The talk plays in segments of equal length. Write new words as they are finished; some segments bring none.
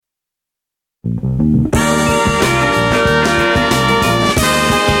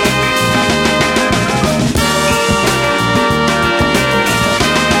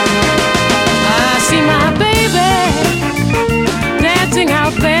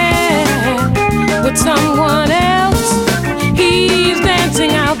Someone else, he's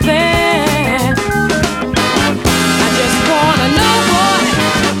dancing out there. I just wanna know, boy,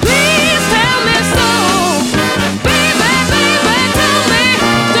 please tell me so. Baby, baby, tell me,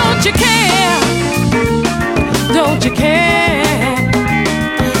 don't you care? Don't you care?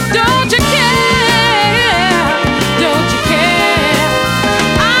 Don't you care? Don't you care?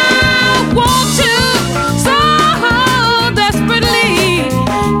 I want you so desperately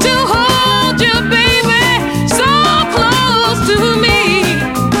to hold you, baby, so close to me.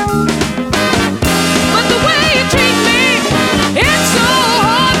 But the way you treat me, it's so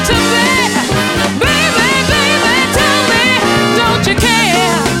hard to bear. Baby, baby, tell me, don't you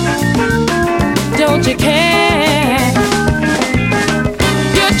care? Don't you care?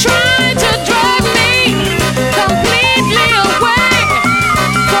 You're trying to drive me completely away,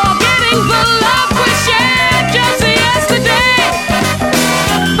 forgetting the love we shared just yesterday.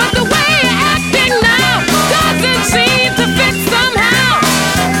 But the way you're acting now doesn't seem to fit somehow.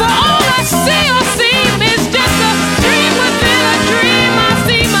 For all I see or seem is just a dream within a dream. I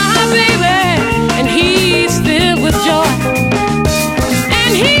see my baby, and he's filled with joy,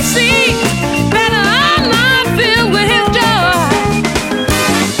 and he sees that I'm not filled with his joy.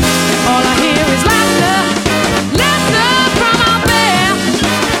 All I hear is laughter, laughter from out there.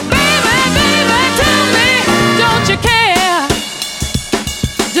 Baby, baby, tell me, don't you care?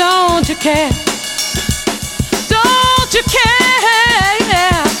 Don't you care? Don't you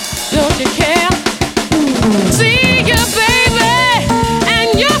care? Don't you care? See you, baby,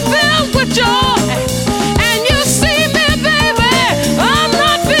 and you're filled with joy. And you see me, baby, I'm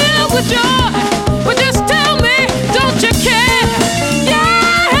not filled with joy. But just tell me, don't you care?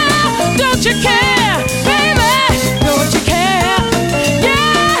 Yeah, don't you care? Baby, don't you care?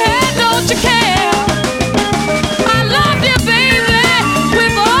 Yeah, don't you care? I love you, baby,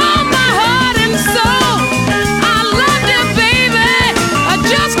 with all my heart and soul. I love you, baby, I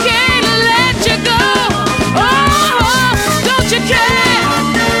just can't let you go. Oh, don't you care?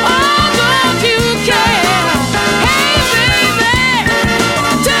 Oh, don't you care? Hey, baby,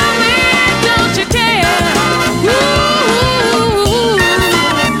 tell me, don't you care? Ooh,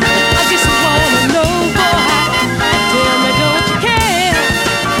 I just wanna know, boy, tell me, don't you care?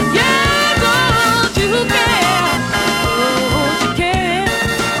 Yeah, don't you care? Don't you care?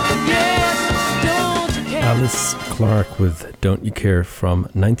 Yes, don't you care? Alice Clark with Don't You Care from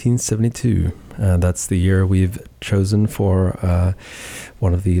 1972. That's the year we've chosen for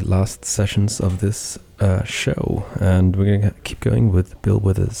one of the last sessions of this show. And we're going to keep going with Bill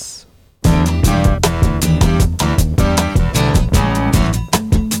Withers.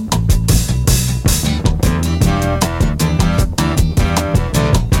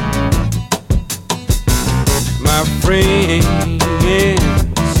 My friends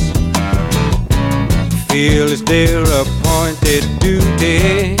feel it's their appointed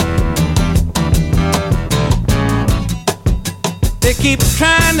duty. They keep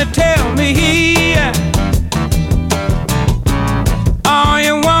trying to tell me all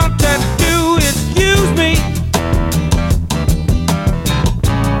you want to do is use me.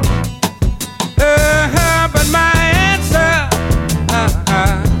 But my answer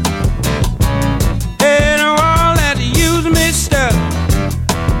ain't all that use me stuff.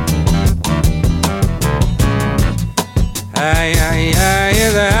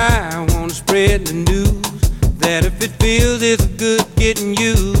 I wanna spread the news that if it feels it's good getting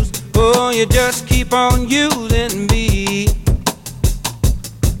used, oh, you just keep on using me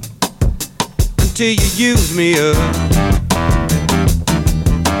until you use me up,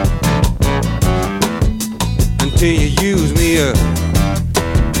 until you use me up.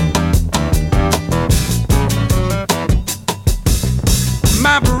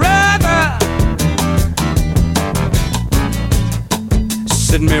 My brother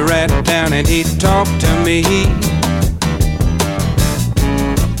sit me right down and he talked to me.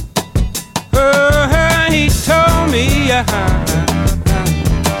 He told me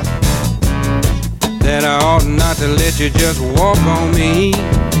that I ought not to let you just walk on me.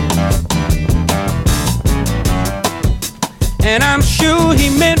 And I'm sure he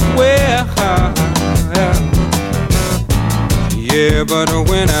meant well. Yeah, but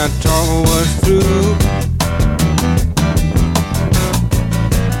when our talk was through,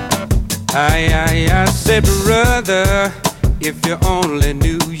 I said, brother, if you only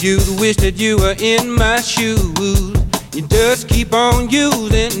knew, you'd wish that you were in my shoes. You just keep on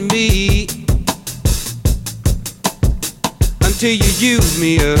using me until you use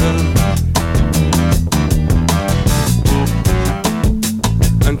me up.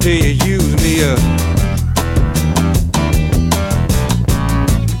 Until you use me up.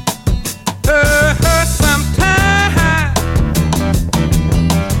 Sometimes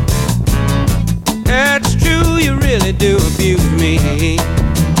that's true, you really do abuse me.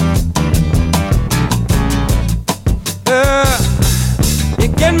 You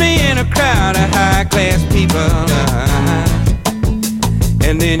get me in a crowd of high-class people,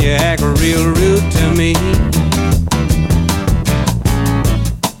 and then you act real rude to me.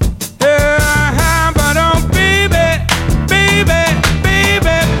 But oh baby, baby,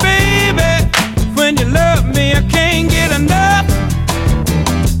 baby, baby, when you love me I can't get enough.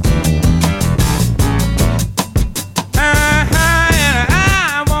 And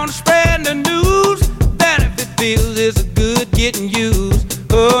I wanna spread the news that if it feels it's good getting used,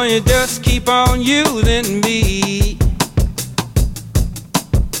 oh, you just keep on using me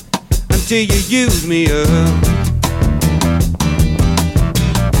until you use me up.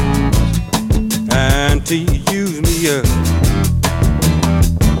 Until you use me up.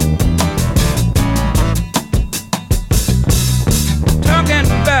 Talking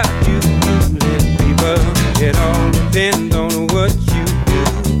about you, people, it all depends on what you do.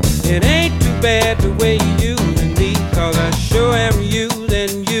 It ain't too bad the way you using me, 'cause I sure am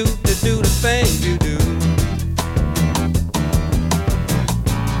using you to do the things you do.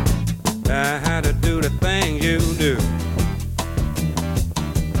 How to do the things you do.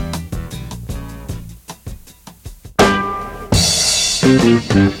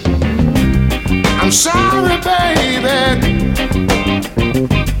 I'm sorry, baby,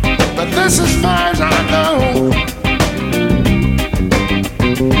 but this is far as I go.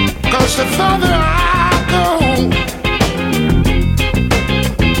 'Cause the further I go,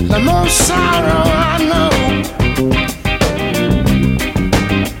 the more sorrow I know.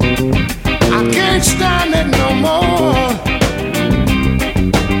 I can't stand it no more.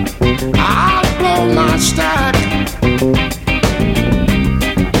 I'll blow my stack.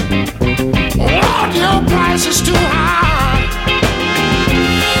 Lord, your price is too high,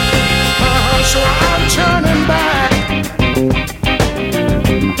 so I'm turning back.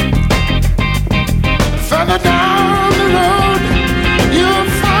 Further down the road, you'll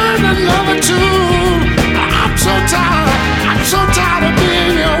find another tool. I'm so tired of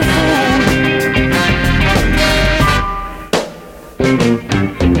being your fool.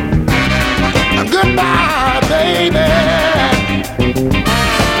 Goodbye, baby.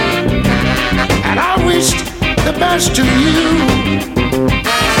 And I wished the best to you.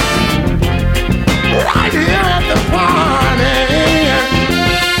 Right here at the party,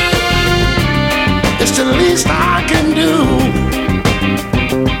 it's the least I can do.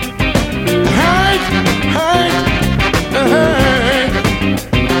 Hey, hey, hey.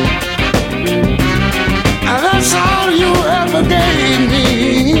 And that's all you ever gave me.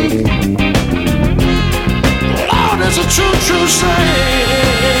 Lord, it's a true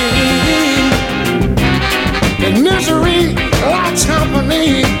saying. And misery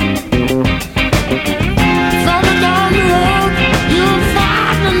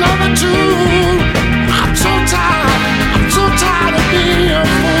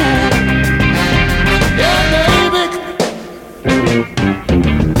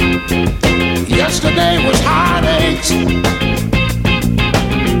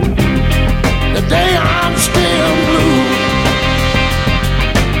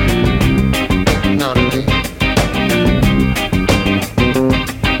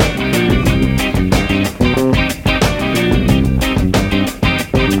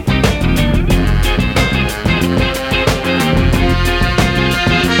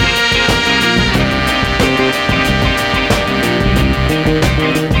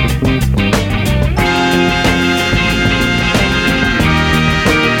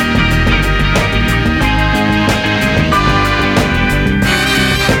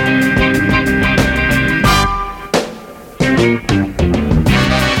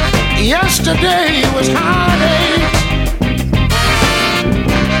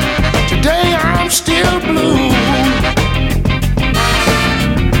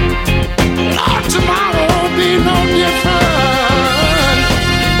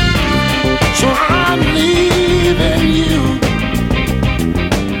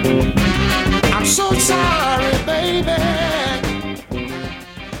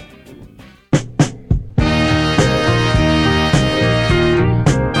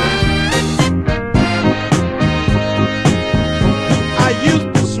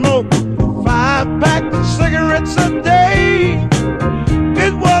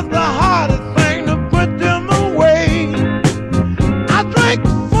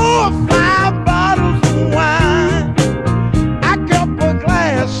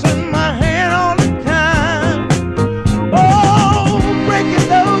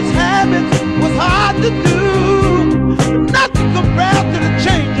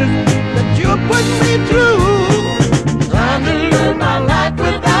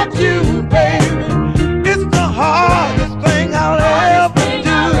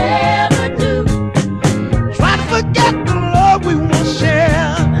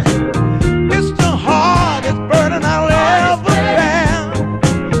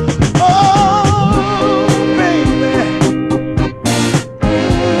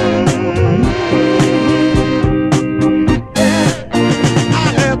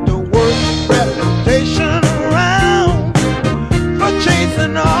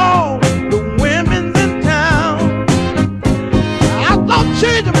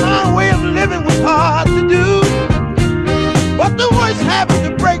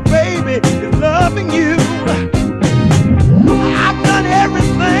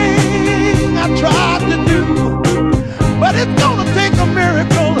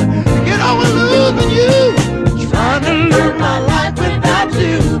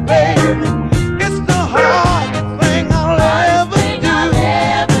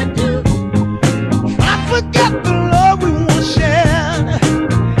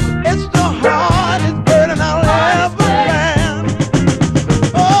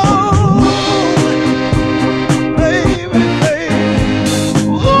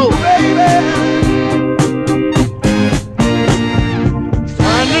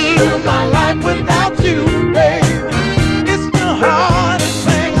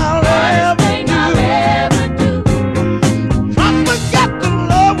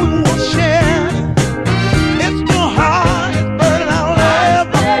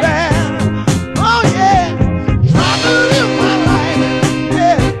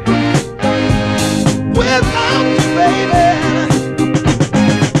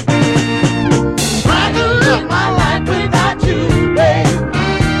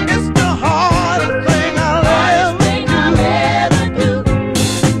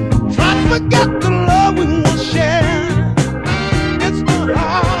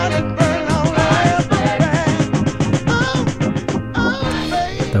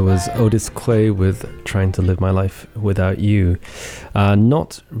That was Otis Clay with Trying to Live My Life Without You.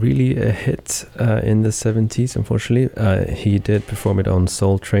 Not really a hit in the 70s, unfortunately. He did perform it on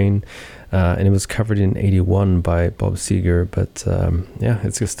Soul Train, and it was covered in 81 by Bob Seger, but yeah,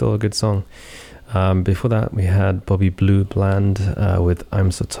 it's still a good song. Before that, we had Bobby Blue Bland with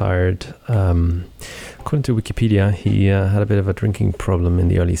I'm So Tired. According to Wikipedia, he had a bit of a drinking problem in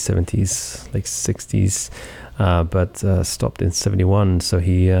the early 70s, like 60s. But stopped in 71, so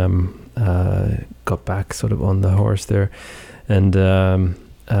he got back sort of on the horse there, and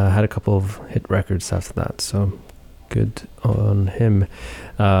had a couple of hit records after that, so good on him.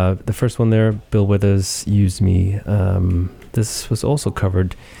 The first one there, Bill Withers, Use Me. This was also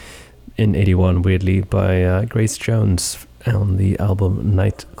covered in 81, weirdly, by Grace Jones on the album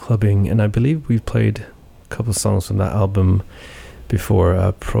Night Clubbing, and I believe we've played a couple of songs from that album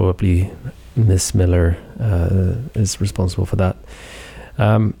before, probably Miss Miller is responsible for that.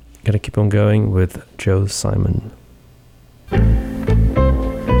 Gonna keep on going with Joe Simon.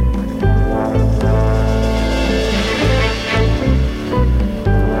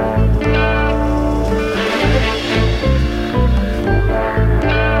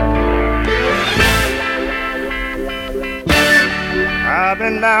 I've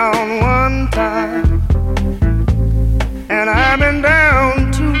been down one time, and I've been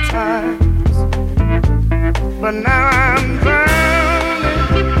down two times. But now I'm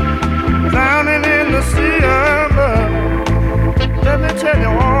drowning in the sea of love. Let me tell you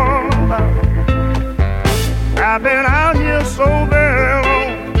all about it. I've been out here so very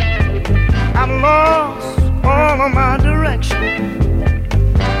long, I've lost all of my direction.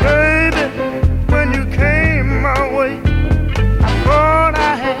 Baby, when you came my way, I thought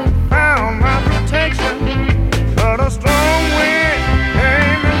I had found my protection, but a strong wind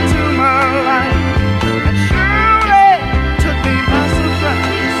came into my life.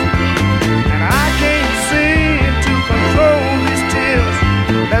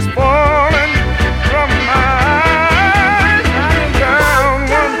 That's falling from my eyes. I've been down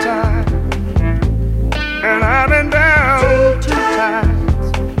one time, and I've been down two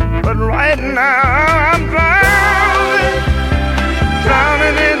times, but right now I'm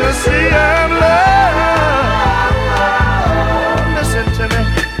drowning in the sea of love. Listen to me,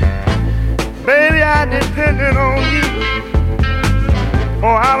 baby, I depended on you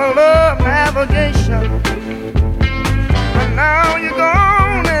for our love navigation, but now you're gone.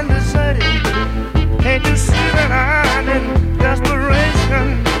 Can't you see that I'm in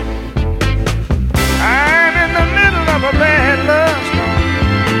desperation? I'm in the middle of a bad love storm.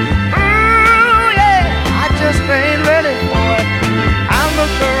 Ooh, yeah, I just ain't ready for it. I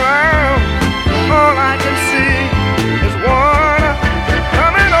look around, all I can see is water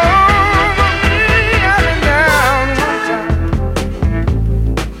coming over me. I've been down one time,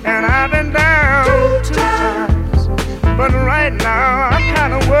 and I've been down two times, but right now I'm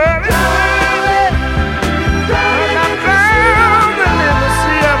kind of worried.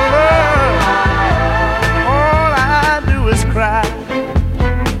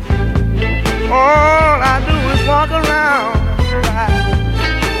 All I do is walk around and cry.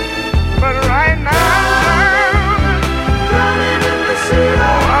 But right now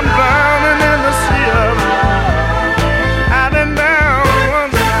I'm drowning in the sea of love. I've been down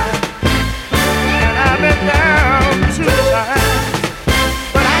one time, and I've been down two times,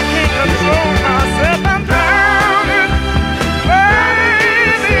 but I can't control myself. I'm drowning,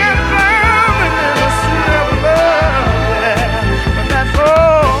 baby, I'm drowning in the sea of love. Yeah, but that's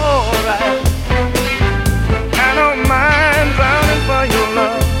all right. For your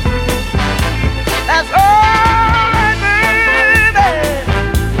love, that's all right, baby.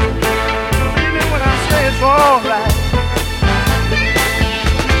 Believe me when I say it's all right.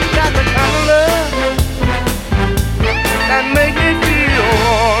 You got the kind of love that make me feel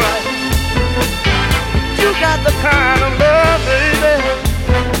all right. You got the kind of love, baby,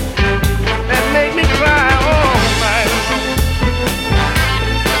 that make me cry all night long.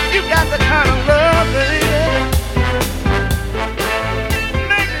 You got the kind of love, baby.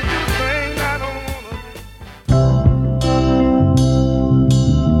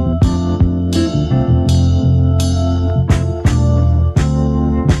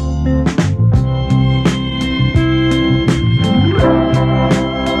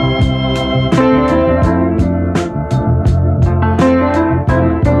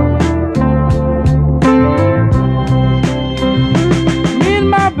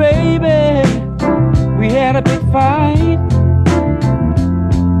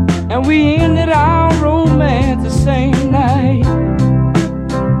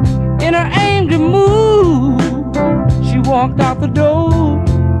 Walked out the door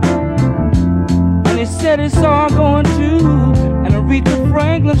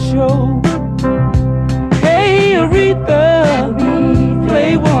show. Hey, Aretha,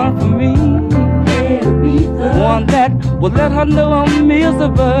 play one for me. One that will let her know how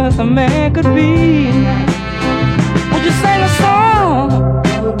miserable a man could be. Would you sing a song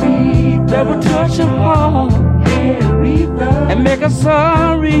that would touch her heart and make her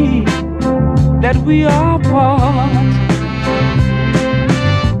sorry that we are apart?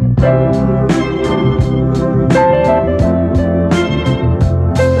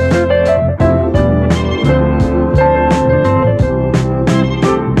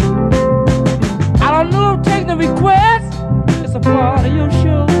 Part of your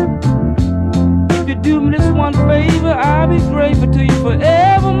show. If you do me this one favor, I'll be grateful to you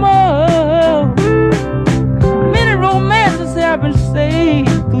forevermore. Many romances have been saved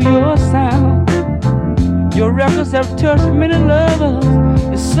through your sound. Your records have touched many lovers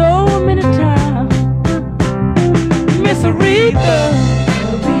in so many times. Miss Aretha,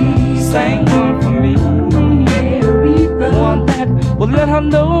 sing one for me. One that will let her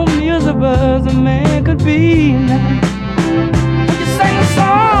know miserable as a man could be. Sing a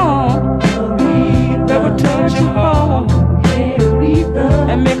song that would touch your heart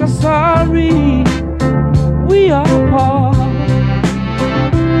and make us sorry we are apart.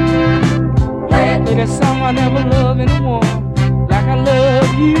 Play that song I never loved anyone like I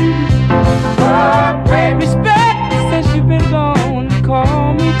love you. Respect since you've been gone,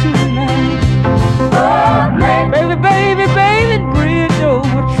 call me tonight. Baby, baby, baby, bridge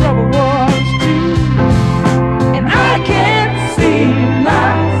over troubled waters too. And I can't see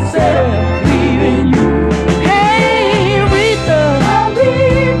myself leaving you. Hey, Aretha,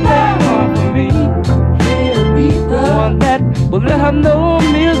 one for me. One that will let her know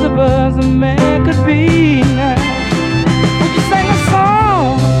miserable as a man could be. Would you sing a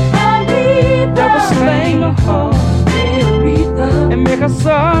song that will sting her heart and make her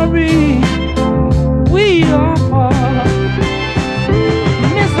sorry we are apart?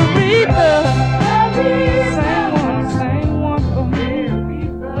 Miss Aretha,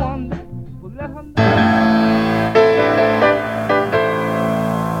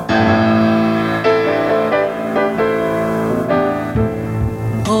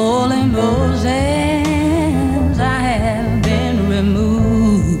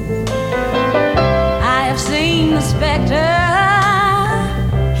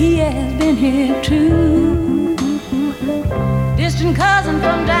 here too. Distant cousin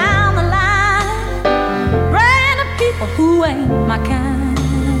from down the line, random people who ain't my kind.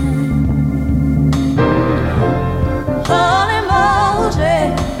 Holy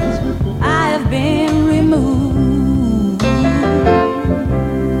Moses, I have been removed.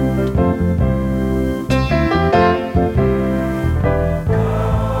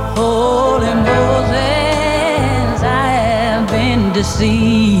 Holy Moses, I have been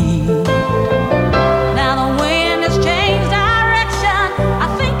deceived.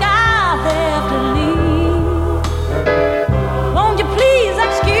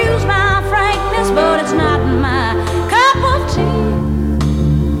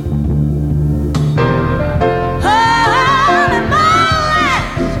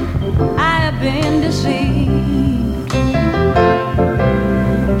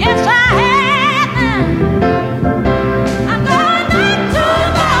 I'm going back to the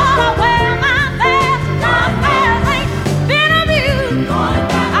border where my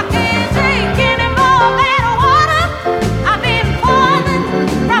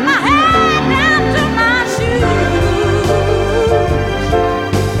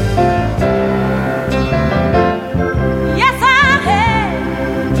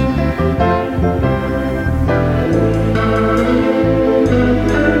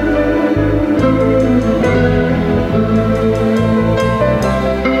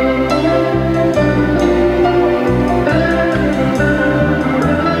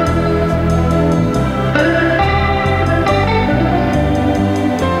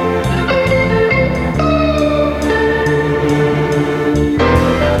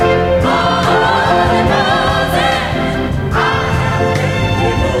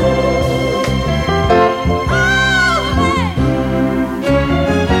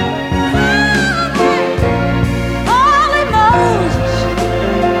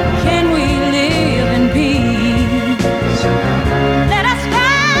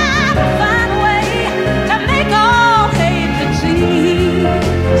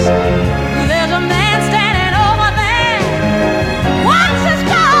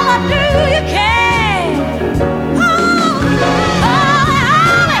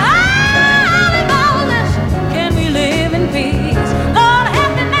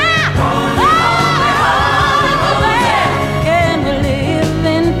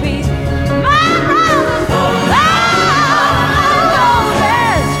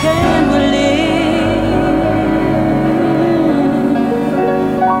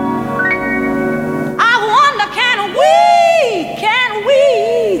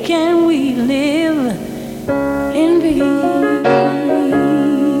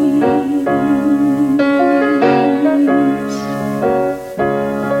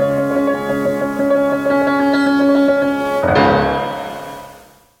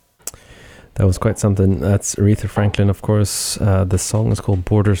was quite something. That's Aretha Franklin, of course. The song is called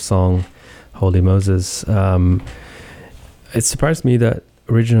Border Song, Holy Moses. It surprised me that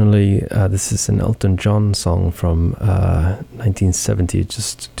originally this is an Elton John song from 1970,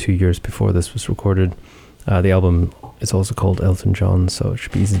 just 2 years before this was recorded. The album is also called Elton John, so it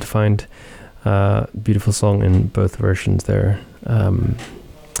should be easy to find. Beautiful song in both versions there.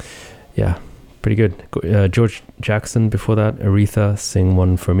 Yeah, pretty good. George Jackson before that, Aretha, Sing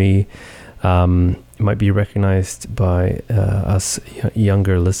One For Me. Might be recognized by us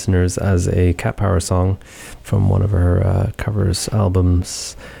younger listeners as a Cat Power song from one of her covers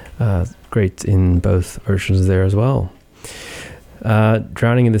albums. Great in both versions there as well.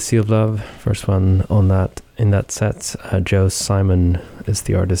 Drowning in the Sea of Love, first one on that in that set. Joe Simon is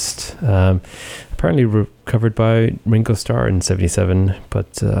the artist. Apparently covered by Ringo Starr in '77,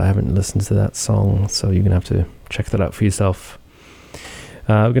 but I haven't listened to that song, so you're gonna have to check that out for yourself.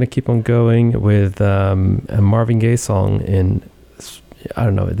 We're gonna keep on going with a Marvin Gaye song in, I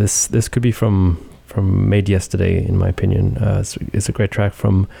don't know, this could be from Made Yesterday, in my opinion. It's a great track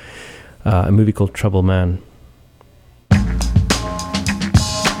from a movie called Trouble Man.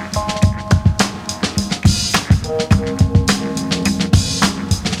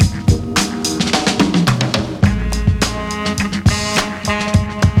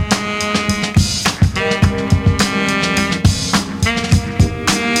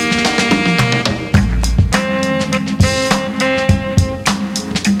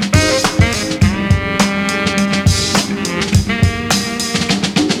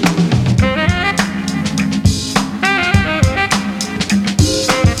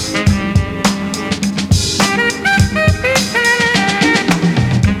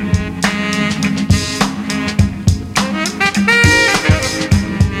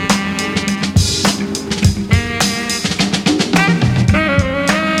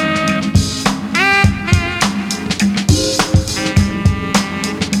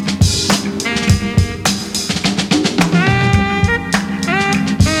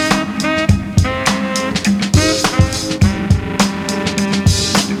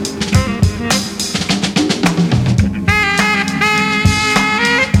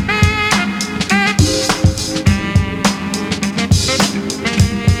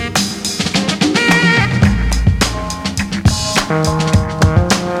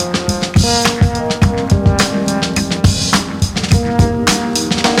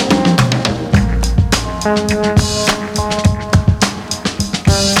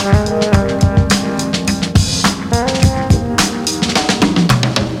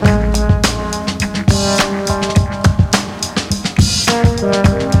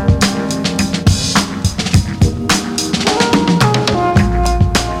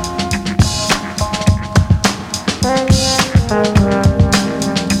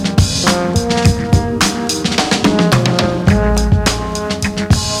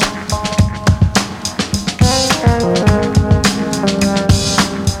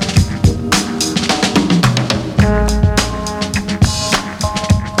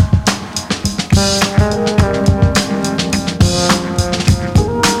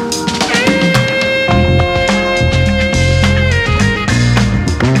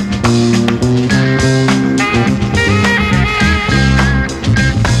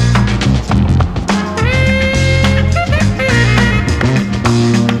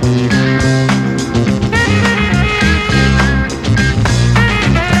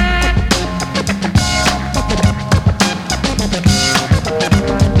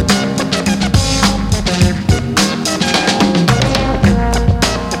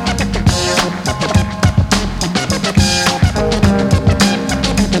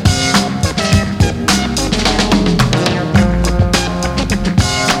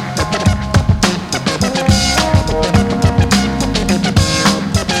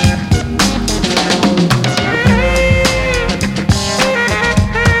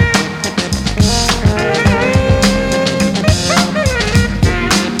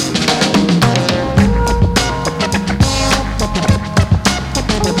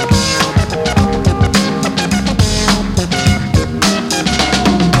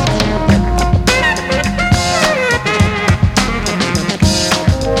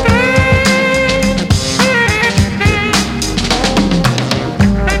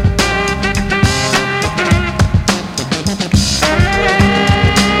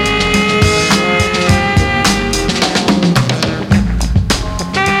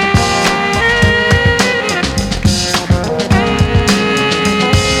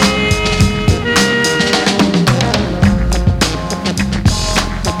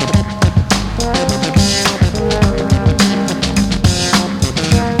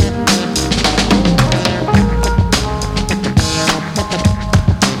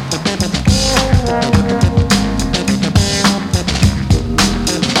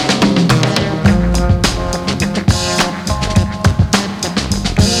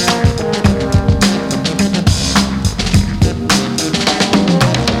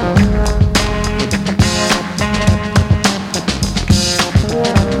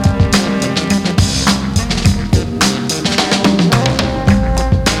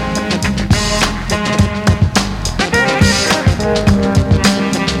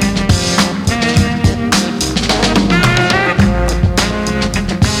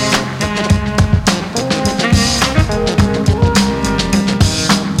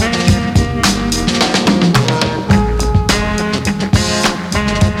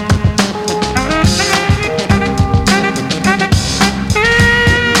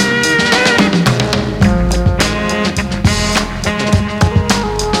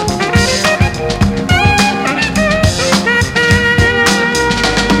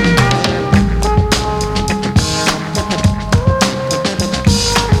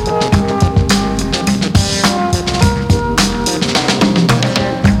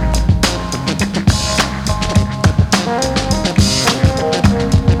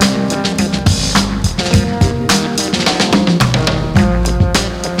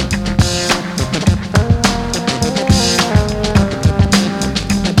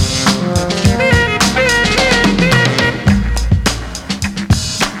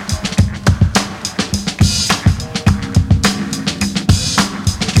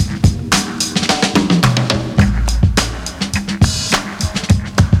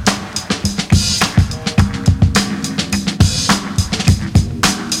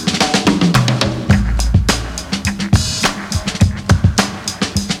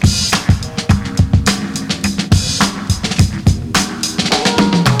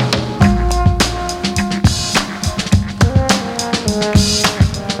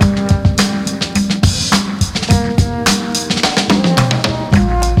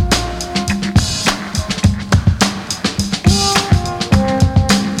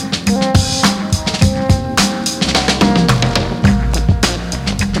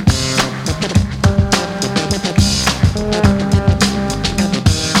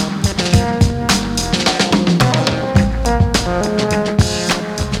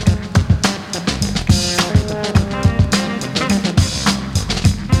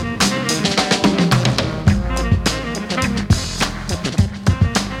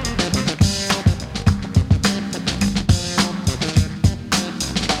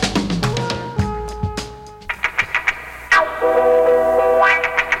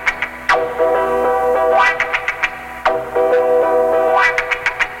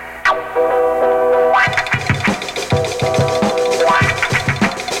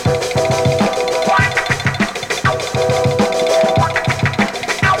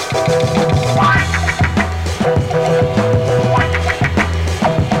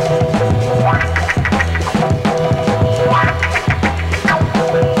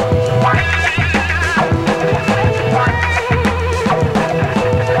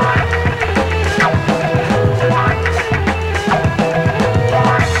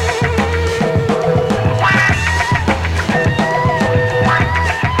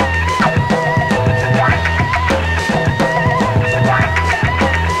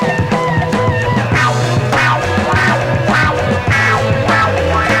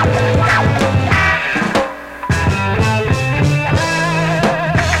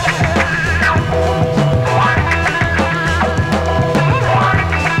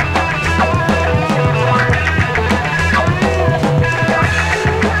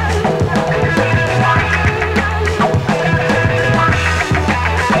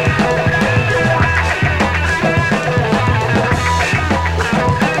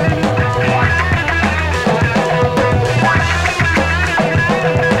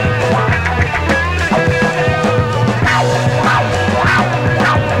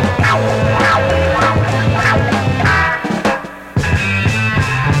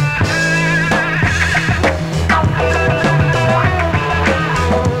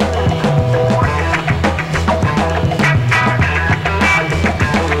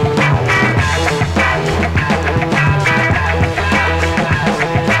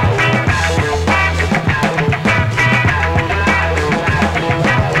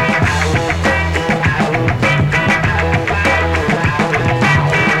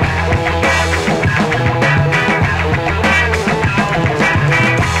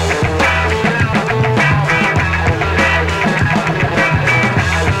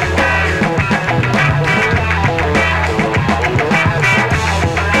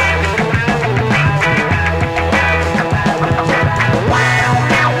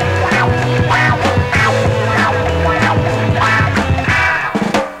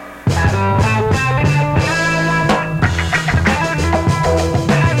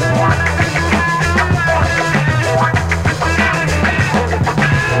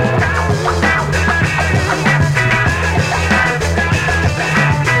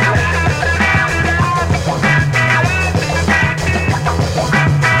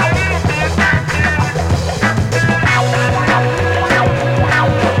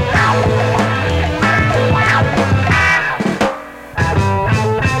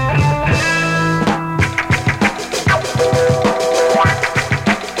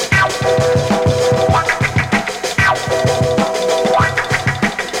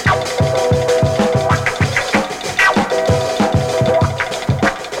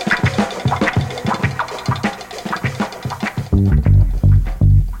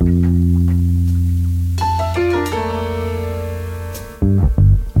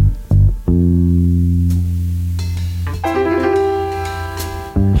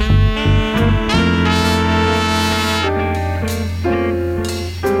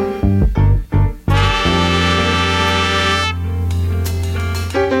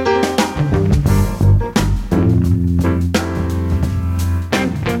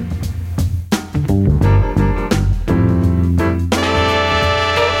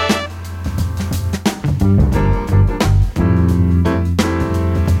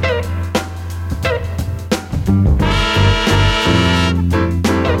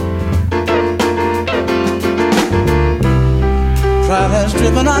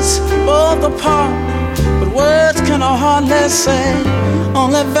 driven us both apart, but words can hardly say.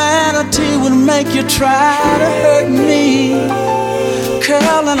 Only vanity would make you try to hurt me.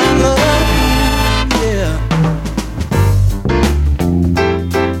 Girl, and I love you, yeah.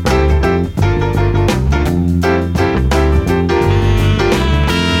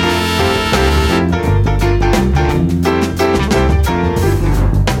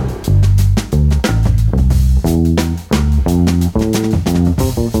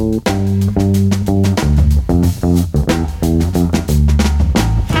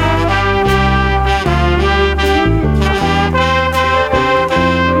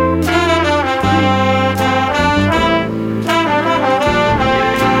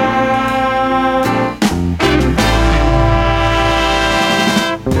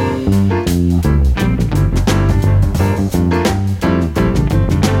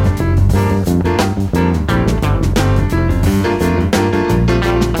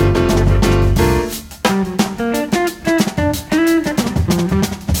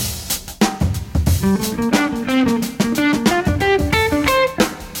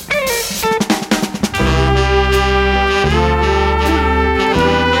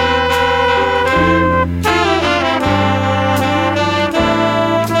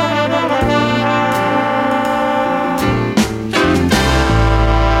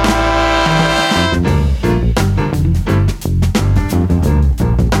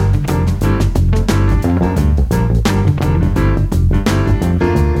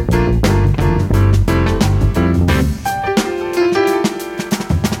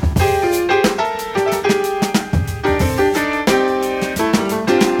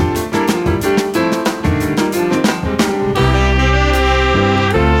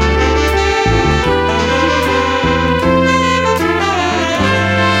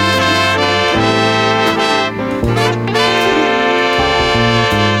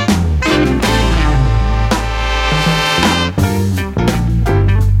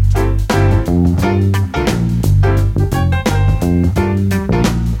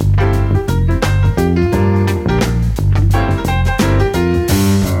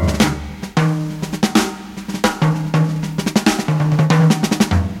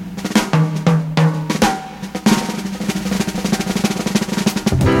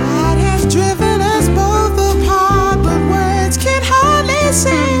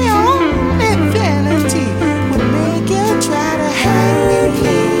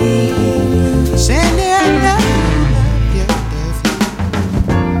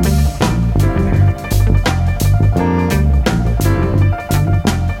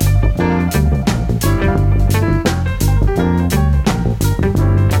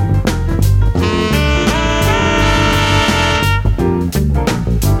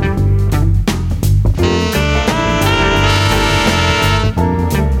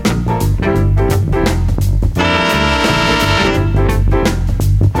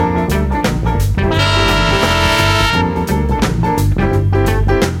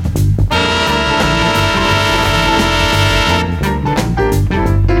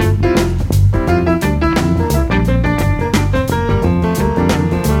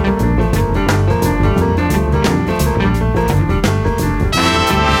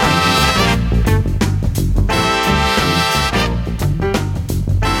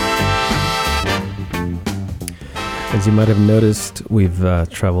 As you might have noticed, we've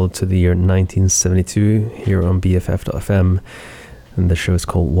traveled to the year 1972 here on BFF.fm, and the show is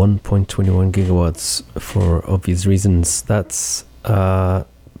called 1.21 Gigawatts for obvious reasons. That's Pride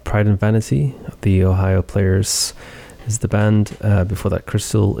and Vanity, the Ohio Players is the band. Before that,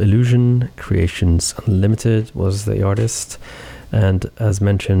 Crystal Illusion, Creations Unlimited was the artist. And as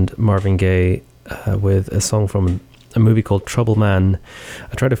mentioned, Marvin Gaye with a song from a movie called Trouble Man.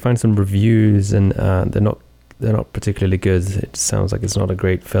 I tried to find some reviews, and they're not particularly good. It sounds like it's not a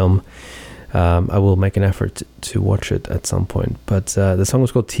great film. I will make an effort to watch it at some point. But the song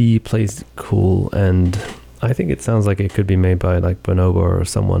was called T Plays Cool, and I think it sounds like it could be made by like Bonobo or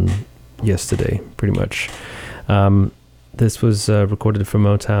someone yesterday, pretty much. This was recorded for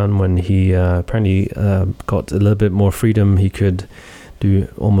Motown when he apparently got a little bit more freedom. He could do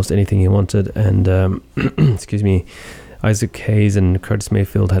almost anything he wanted, and excuse me, Isaac Hayes and Curtis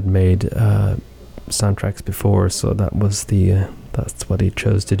Mayfield had made soundtracks before, so that was that's what he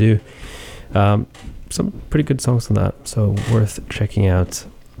chose to do. Some pretty good songs on that, so worth checking out.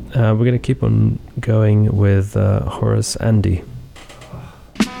 We're going to keep on going with Horace Andy.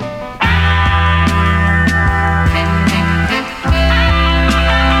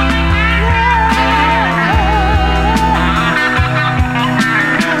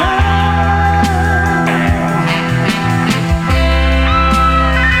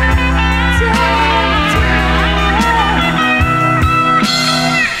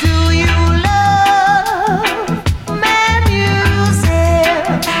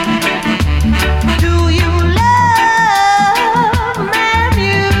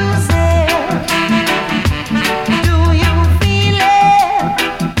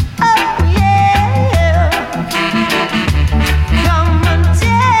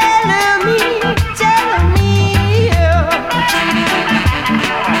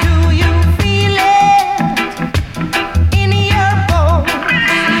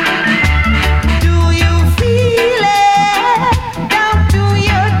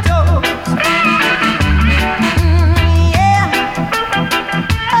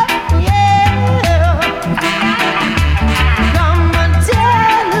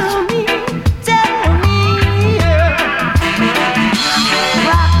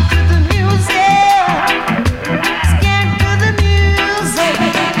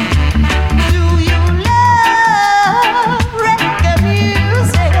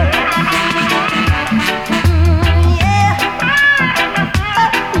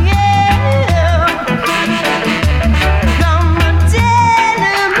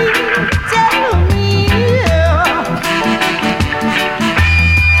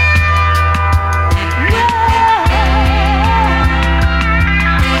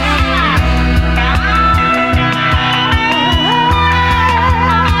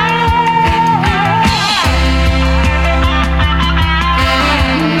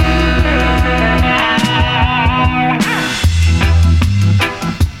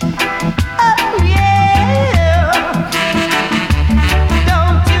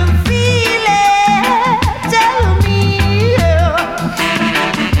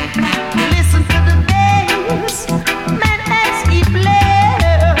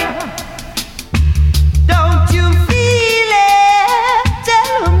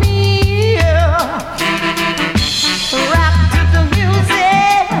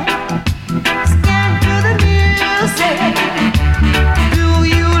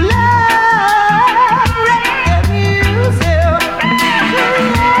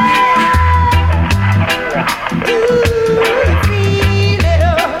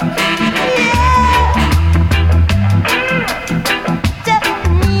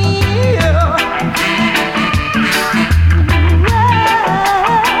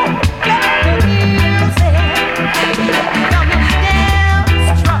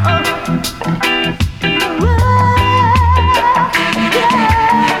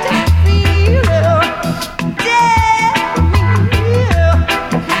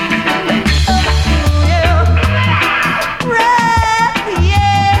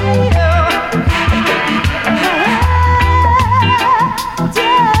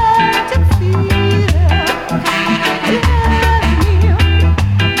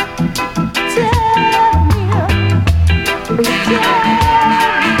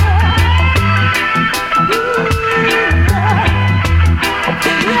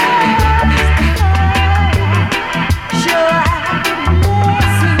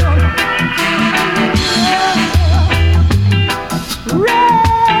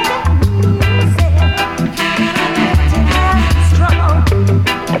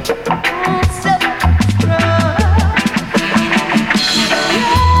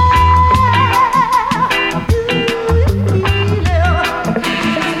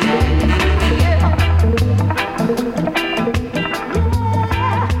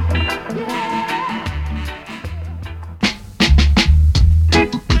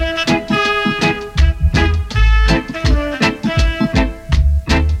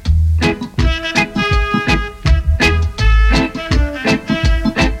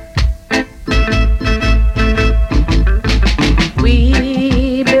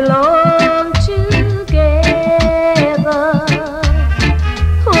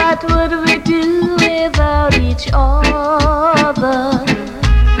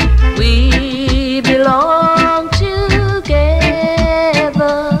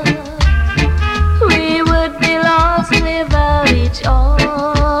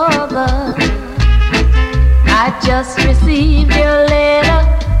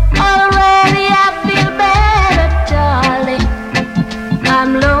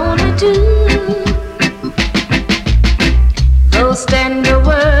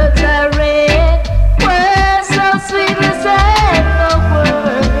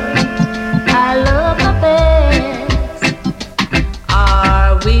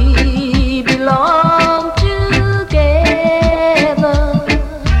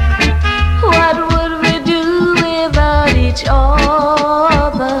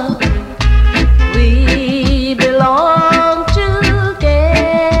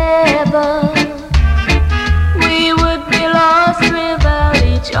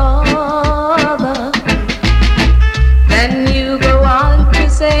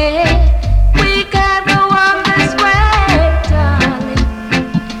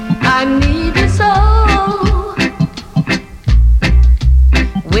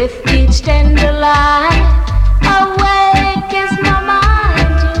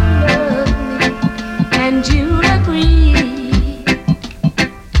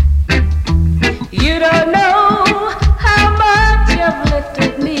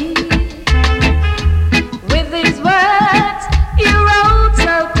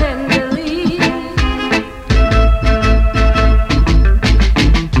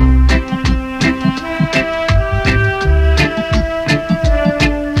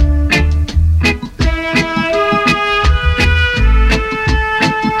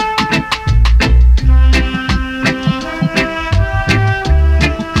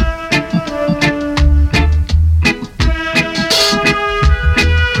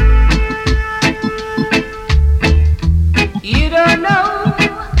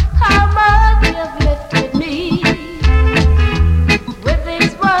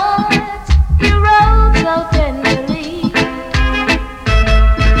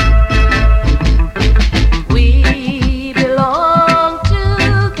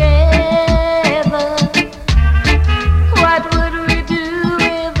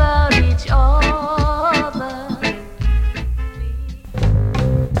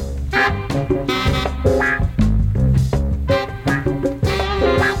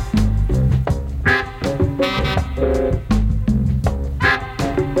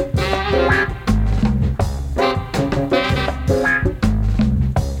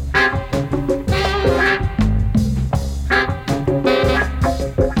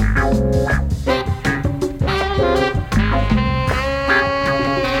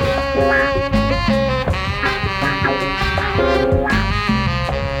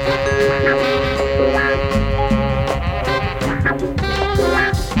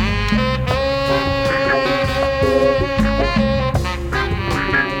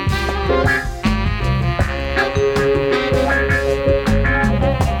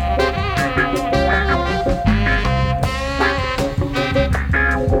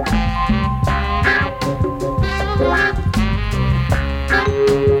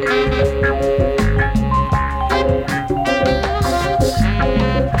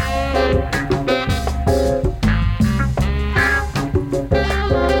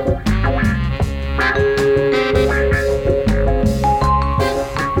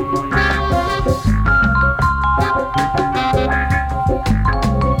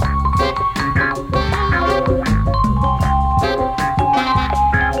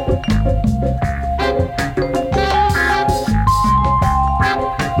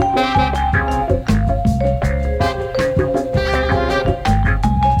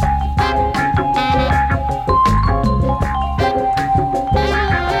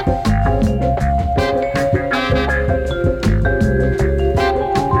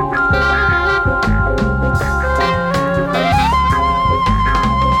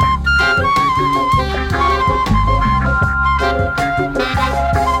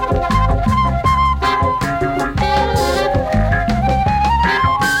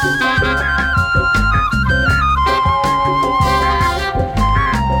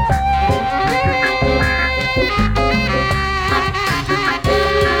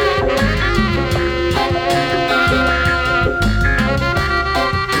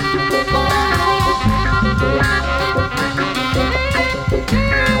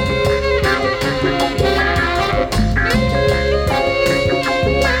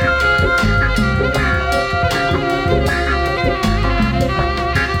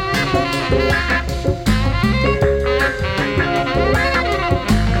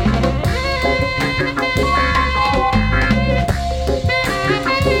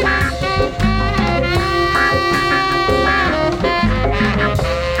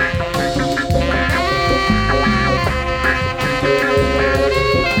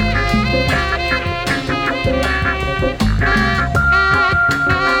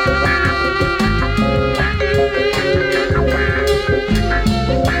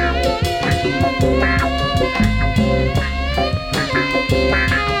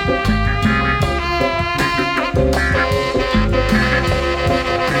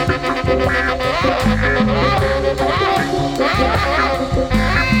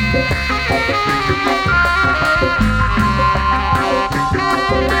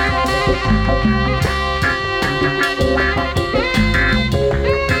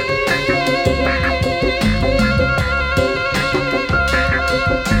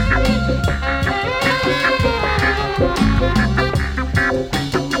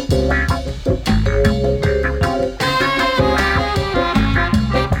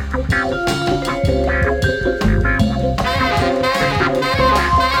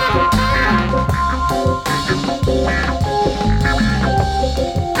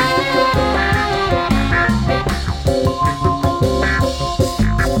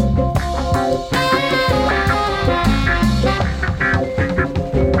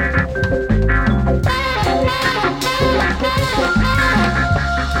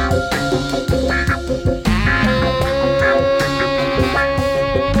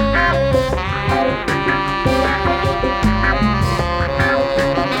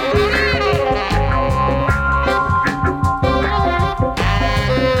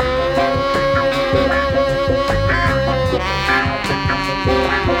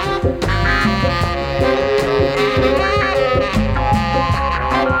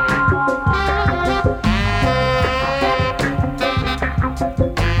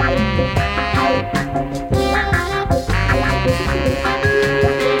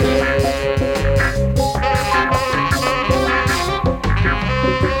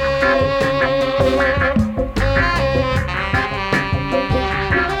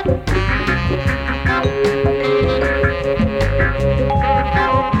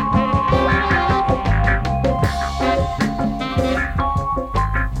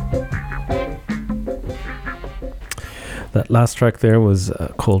 last track there was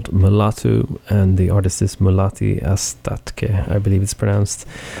called Mulatu, and the artist is Mulati Astatke, I believe it's pronounced.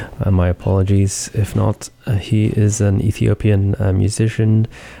 My apologies if not. He is an Ethiopian musician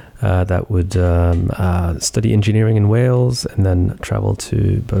that would study engineering in Wales and then travel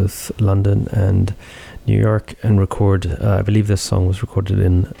to both London and New York and record. I believe this song was recorded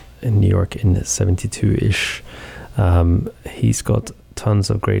in New York in 72-ish. He's got tons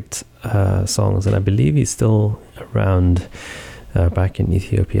of great songs, and I believe he's still around back in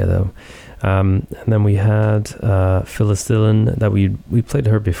Ethiopia though. And then we had Phyllis Dillon, that we played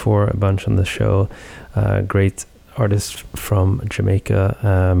her before a bunch on the show. Great artist from Jamaica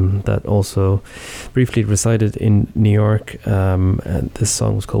that also briefly resided in New York. And this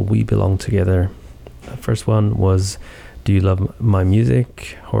song was called We Belong Together. The first one was Do You Love My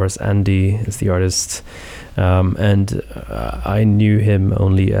Music? Horace Andy is the artist. And I knew him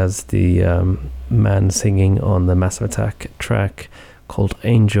only as the man singing on the Massive Attack track called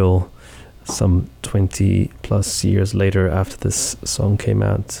Angel some 20 plus years later after this song came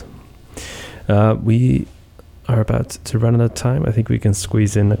out. We are about to run out of time. I think we can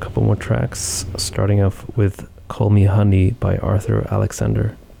squeeze in a couple more tracks, starting off with Call Me Honey by Arthur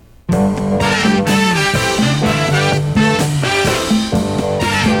Alexander.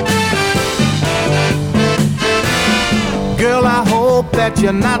 Girl, I hope that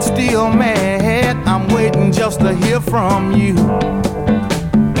you're not still mad. I'm waiting just to hear from you.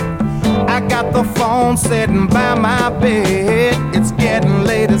 I got the phone sitting by my bed. It's getting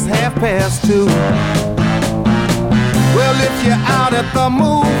late, it's 2:30. Well, if you're out at the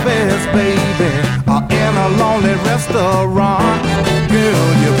movies, baby, or in a lonely restaurant, girl,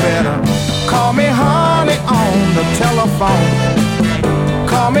 you better call me honey on the telephone.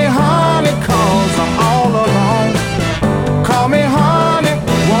 Call me honey, 'cause I'm all alone. Call me honey,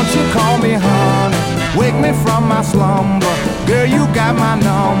 won't you call me honey? Wake me from my slumber, girl, you got my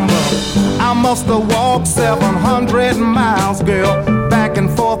number. I must have walked 700 miles, girl, back and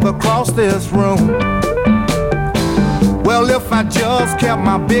forth across this room. Well, if I just kept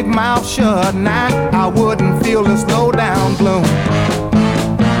my big mouth shut now, I wouldn't feel this low down gloom.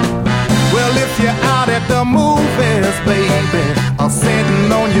 Well, if you're out at the movies, baby, or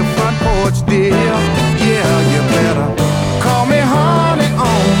sitting on your front porch, dear, yeah, you better call me honey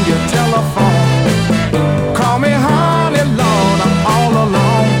on your telephone. Call me honey, Lord, I'm all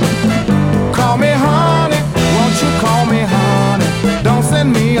alone. Call me honey, won't you call me honey? Don't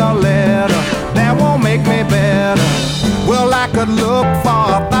send me a letter, that won't make me better. Well, I could look for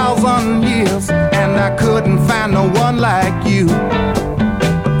 1,000 years, and I couldn't find no one like you.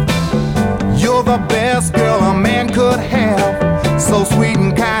 You're the best girl a man could have, so sweet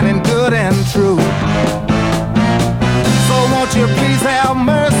and kind and good and true. So won't you please have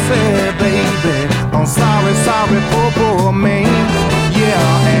mercy, baby, on sorry, sorry, poor, poor me.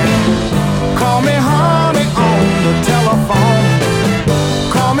 Yeah, and call me honey on the telephone.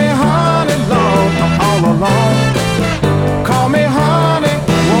 Call me honey, Lord, I'm all alone. Call me honey,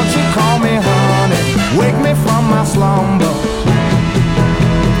 won't you call me honey? Wake me from my slumber.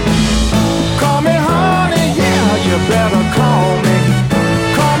 Call me honey, yeah, you better call me.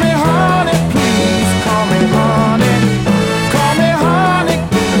 Call me honey, please call me honey. Call me honey,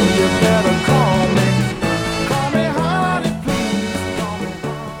 you better call me. Call me honey, please call me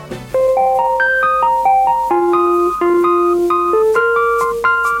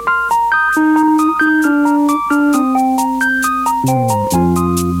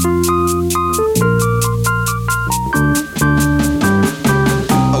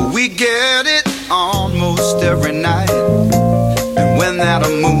We get it almost every night, and when that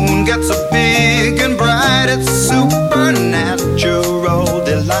moon gets so big and bright, it's supernatural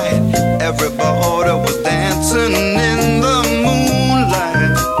delight. Everybody was dancing in the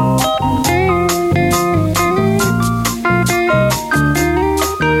moonlight.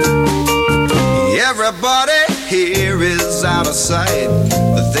 Everybody here is out of sight.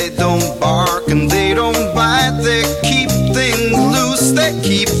 They don't bark and they don't bite. They keep things loose, they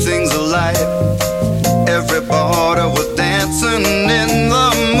keep things alive. Everybody was dancing in the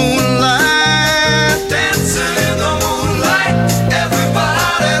moonlight. Dancing in the moonlight.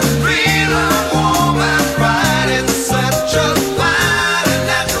 Everybody's feeling warm and bright. It's such a fine and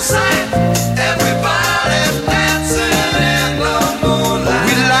natural sight. Everybody's dancing in the moonlight.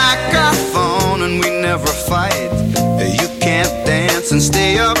 We like our fun and we never fight. You can't dance and stay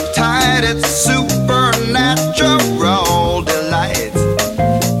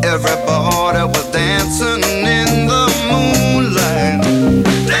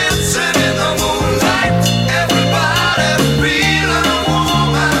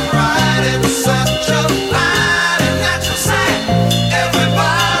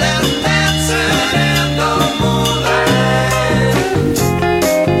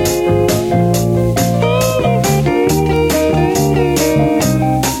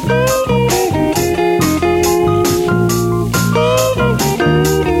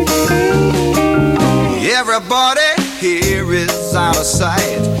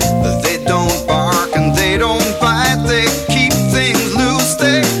side. They don't bark and they don't bite. They keep things loose,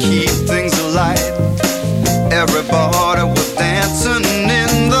 they keep things alive. Everybody was dancing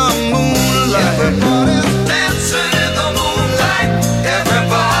in the moonlight. Everybody's dancing in the moonlight.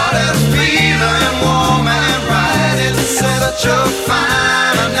 Everybody's feeling warm and right. It's such a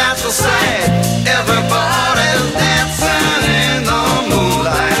fine and natural sight. Everybody's dancing in the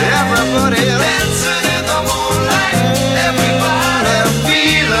moonlight. Everybody's dancing in the moonlight. Everybody's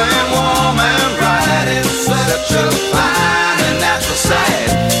feeling warm and right. It's such a fine and natural sight.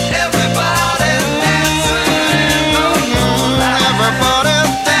 Everybody's dancing in the moonlight.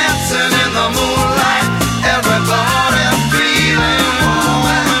 Everybody's dancing in the moonlight. Everybody's feeling warm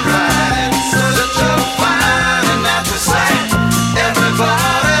and right. It's such a fine and natural sight.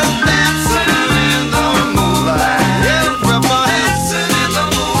 Everybody's dancing in the moonlight. Everybody's dancing in the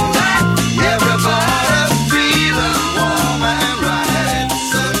moonlight. Everybody's feeling warm and right. It's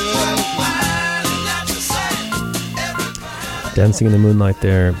such a fine and natural sight. Dancing in the Moonlight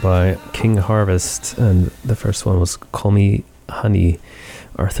there by King Harvest, and the first one was Call Me Honey,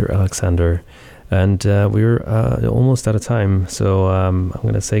 Arthur Alexander. And we're almost out of time, so I'm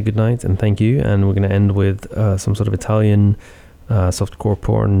going to say goodnight and thank you, and we're going to end with some sort of Italian softcore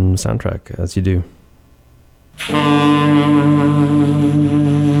porn soundtrack, as you do.